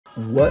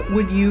What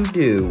would you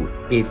do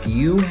if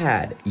you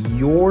had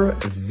your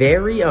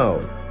very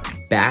own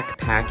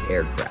backpack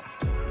aircraft?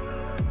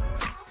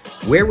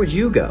 Where would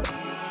you go?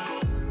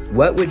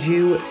 What would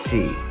you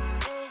see?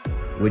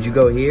 Would you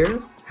go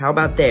here? How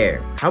about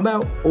there? How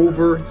about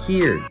over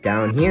here,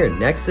 down here,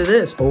 next to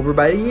this, over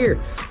by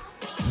here?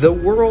 The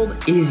world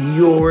is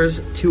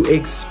yours to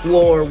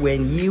explore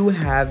when you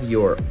have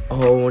your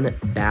own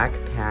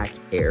backpack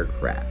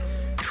aircraft.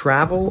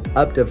 Travel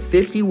up to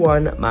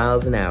 51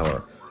 miles an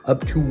hour,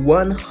 up to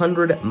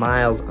 100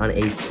 miles on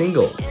a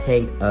single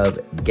tank of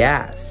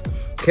gas.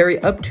 Carry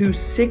up to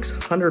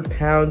 600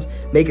 pounds,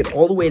 make it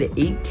all the way to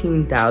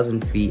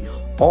 18,000 feet,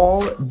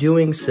 all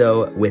doing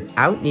so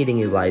without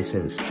needing a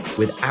license,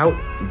 without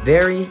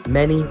very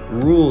many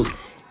rules,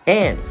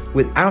 and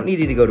without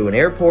needing to go to an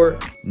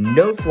airport,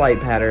 no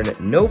flight pattern,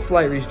 no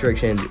flight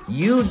restrictions.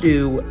 You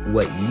do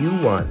what you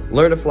want.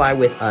 Learn to fly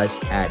with us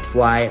at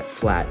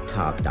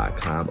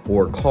flyflattop.com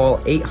or call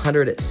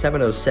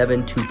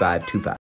 800-707-2525.